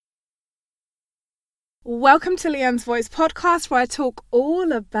Welcome to Leanne's Voice podcast, where I talk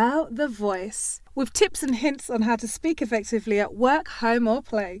all about the voice, with tips and hints on how to speak effectively at work, home or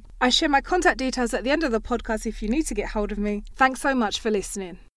play. I share my contact details at the end of the podcast if you need to get hold of me. Thanks so much for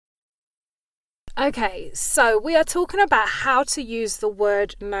listening. Okay, so we are talking about how to use the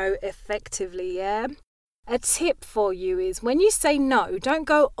word no effectively, yeah? A tip for you is when you say no, don't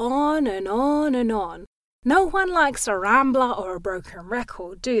go on and on and on. No one likes a rambler or a broken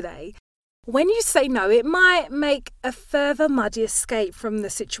record, do they? When you say no, it might make a further muddy escape from the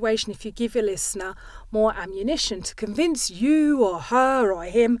situation if you give your listener more ammunition to convince you or her or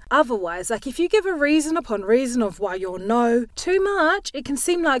him otherwise. Like if you give a reason upon reason of why you're no too much, it can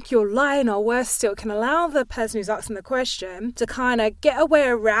seem like you're lying, or worse still, it can allow the person who's asking the question to kind of get a way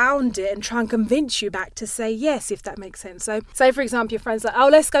around it and try and convince you back to say yes, if that makes sense. So say for example, your friend's like, oh,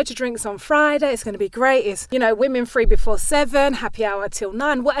 let's go to drinks on Friday, it's going to be great, it's, women free before 7, happy hour till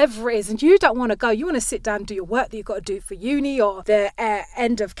 9, whatever it is, and you don't want to go, you want to sit down and do your work that you've got to do for uni, or the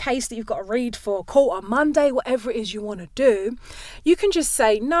end of case that you've got to read for court on Monday, whatever it is you want to do, you can just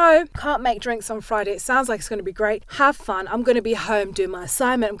say, no, can't make drinks on Friday, it sounds like it's going to be great, have fun, I'm going to be home doing my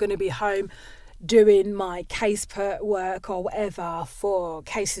assignment, I'm going to be home doing my case per work or whatever for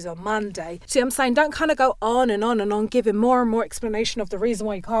cases on Monday. See what I'm saying? Don't kind of go on and on and on, giving more and more explanation of the reason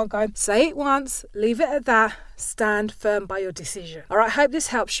why you can't go. Say it once, leave it at that, stand firm by your decision. All right, I hope this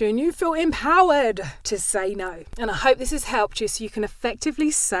helps you and you feel empowered to say no. And I hope this has helped you so you can effectively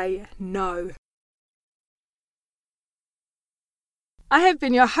say no. I have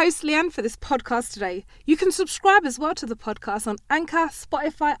been your host, Leanne, for this podcast today. You can subscribe as well to the podcast on Anchor,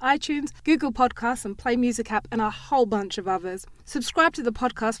 Spotify, iTunes, Google Podcasts, and Play Music app, and a whole bunch of others. Subscribe to the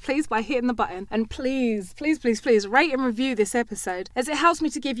podcast, please, by hitting the button. And please, please, please, please rate and review this episode, as it helps me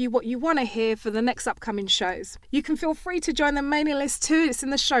to give you what you want to hear for the next upcoming shows. You can feel free to join the mailing list too. It's in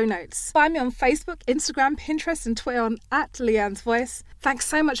the show notes. Find me on Facebook, Instagram, Pinterest, and Twitter on @Leanne's Voice. Thanks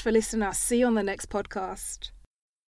so much for listening. I'll see you on the next podcast.